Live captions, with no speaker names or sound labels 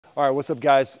All right, what's up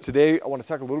guys? Today I want to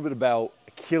talk a little bit about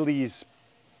Achilles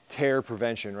tear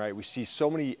prevention, right? We see so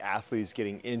many athletes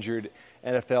getting injured,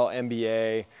 NFL,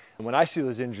 NBA. And when I see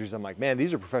those injuries, I'm like, man,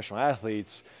 these are professional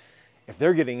athletes. If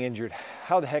they're getting injured,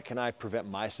 how the heck can I prevent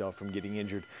myself from getting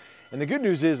injured? And the good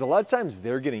news is a lot of times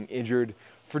they're getting injured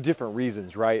for different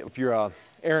reasons, right? If you're a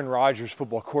Aaron Rodgers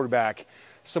football quarterback,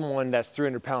 someone that's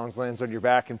 300 pounds lands on your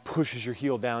back and pushes your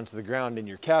heel down to the ground and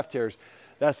your calf tears,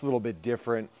 that's a little bit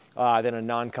different than a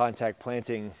non-contact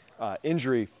planting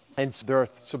injury. And so there are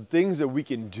some things that we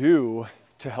can do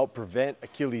to help prevent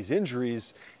Achilles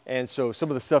injuries. And so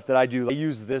some of the stuff that I do, I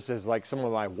use this as like some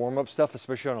of my warm-up stuff,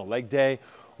 especially on a leg day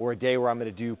or a day where I'm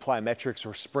gonna do plyometrics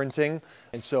or sprinting.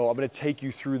 And so I'm gonna take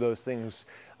you through those things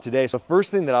today. So the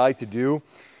first thing that I like to do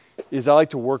is I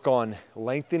like to work on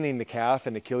lengthening the calf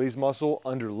and Achilles muscle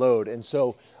under load. And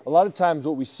so a lot of times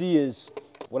what we see is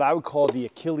what I would call the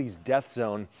Achilles death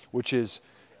zone, which is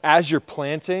as you're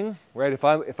planting, right? If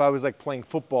I was like playing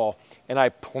football and I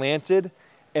planted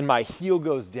and my heel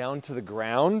goes down to the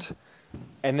ground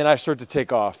and then I start to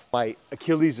take off, my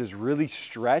Achilles is really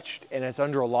stretched and it's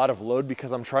under a lot of load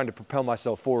because I'm trying to propel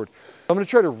myself forward. I'm gonna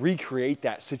try to recreate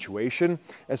that situation.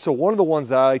 And so one of the ones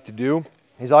that I like to do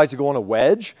is I like to go on a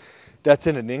wedge that's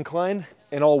in an incline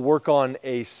and I'll work on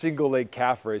a single leg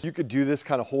calf raise. You could do this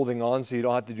kind of holding on so you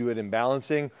don't have to do it in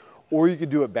balancing, or you could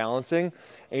do it balancing,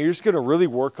 and you're just gonna really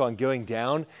work on going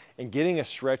down and getting a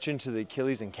stretch into the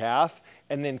Achilles and calf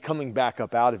and then coming back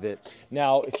up out of it.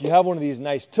 Now, if you have one of these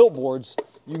nice tilt boards,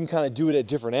 you can kind of do it at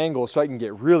different angles so I can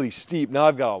get really steep. Now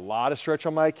I've got a lot of stretch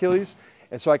on my Achilles,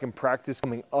 and so I can practice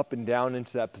coming up and down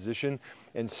into that position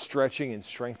and stretching and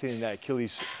strengthening that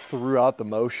Achilles throughout the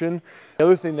motion. The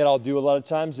other thing that I'll do a lot of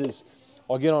times is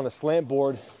I'll get on a slant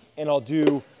board and I'll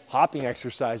do hopping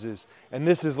exercises. And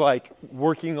this is like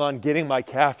working on getting my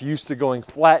calf used to going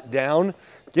flat down,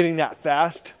 getting that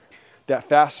fast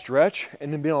stretch,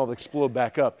 and then being able to explode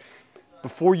back up.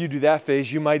 Before you do that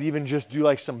phase, you might even just do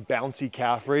like some bouncy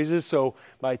calf raises. So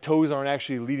my toes aren't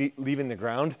actually leaving the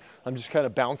ground. I'm just kind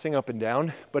of bouncing up and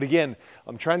down. But again,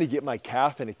 I'm trying to get my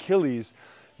calf and Achilles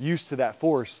used to that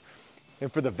force.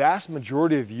 And for the vast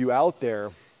majority of you out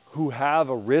there who have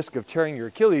a risk of tearing your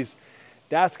Achilles,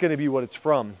 that's gonna be what it's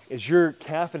from, is your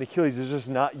calf and Achilles is just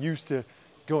not used to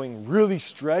going really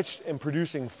stretched and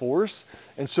producing force.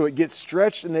 And so it gets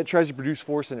stretched and then it tries to produce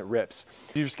force and it rips.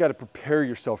 You just gotta prepare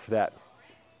yourself for that.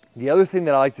 The other thing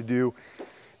that I like to do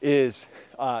is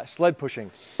sled pushing.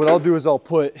 What I'll do is I'll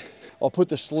put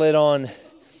the sled on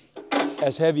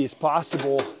as heavy as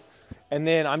possible, and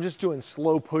then I'm just doing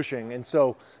slow pushing. And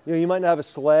so, you know, you might not have a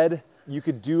sled. You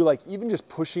could do like even just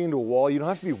pushing into a wall. You don't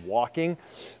have to be walking,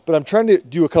 but I'm trying to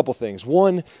do a couple things.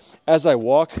 One, as I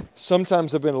walk,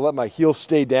 sometimes I'm gonna let my heel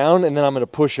stay down and then I'm gonna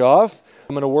push off.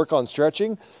 I'm gonna work on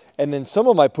stretching. And then some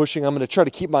of my pushing, I'm gonna try to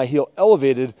keep my heel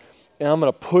elevated and I'm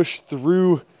gonna push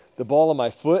through the ball of my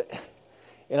foot.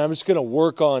 And I'm just gonna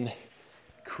work on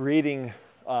creating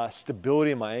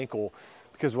stability in my ankle,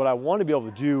 because what I wanna be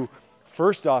able to do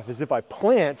first off is if I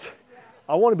plant,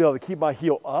 I wanna be able to keep my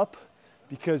heel up,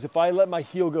 because if I let my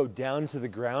heel go down to the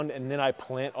ground and then I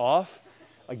plant off,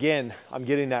 again, I'm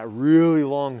getting that really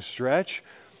long stretch,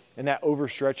 and that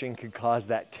overstretching could cause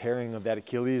that tearing of that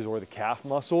Achilles or the calf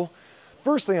muscle.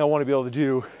 First thing I want to be able to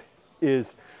do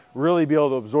is really be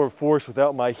able to absorb force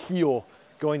without my heel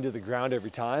going to the ground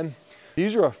every time.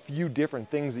 These are a few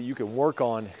different things that you can work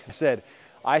on. Like I said,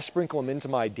 I sprinkle them into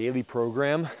my daily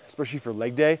program, especially for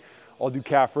leg day. I'll do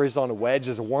calf raises on a wedge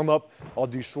as a warm-up. I'll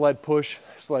do sled push,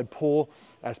 sled pull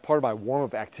as part of my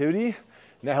warm-up activity. And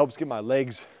that helps get my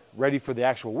legs ready for the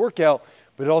actual workout,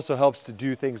 but it also helps to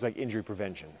do things like injury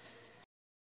prevention.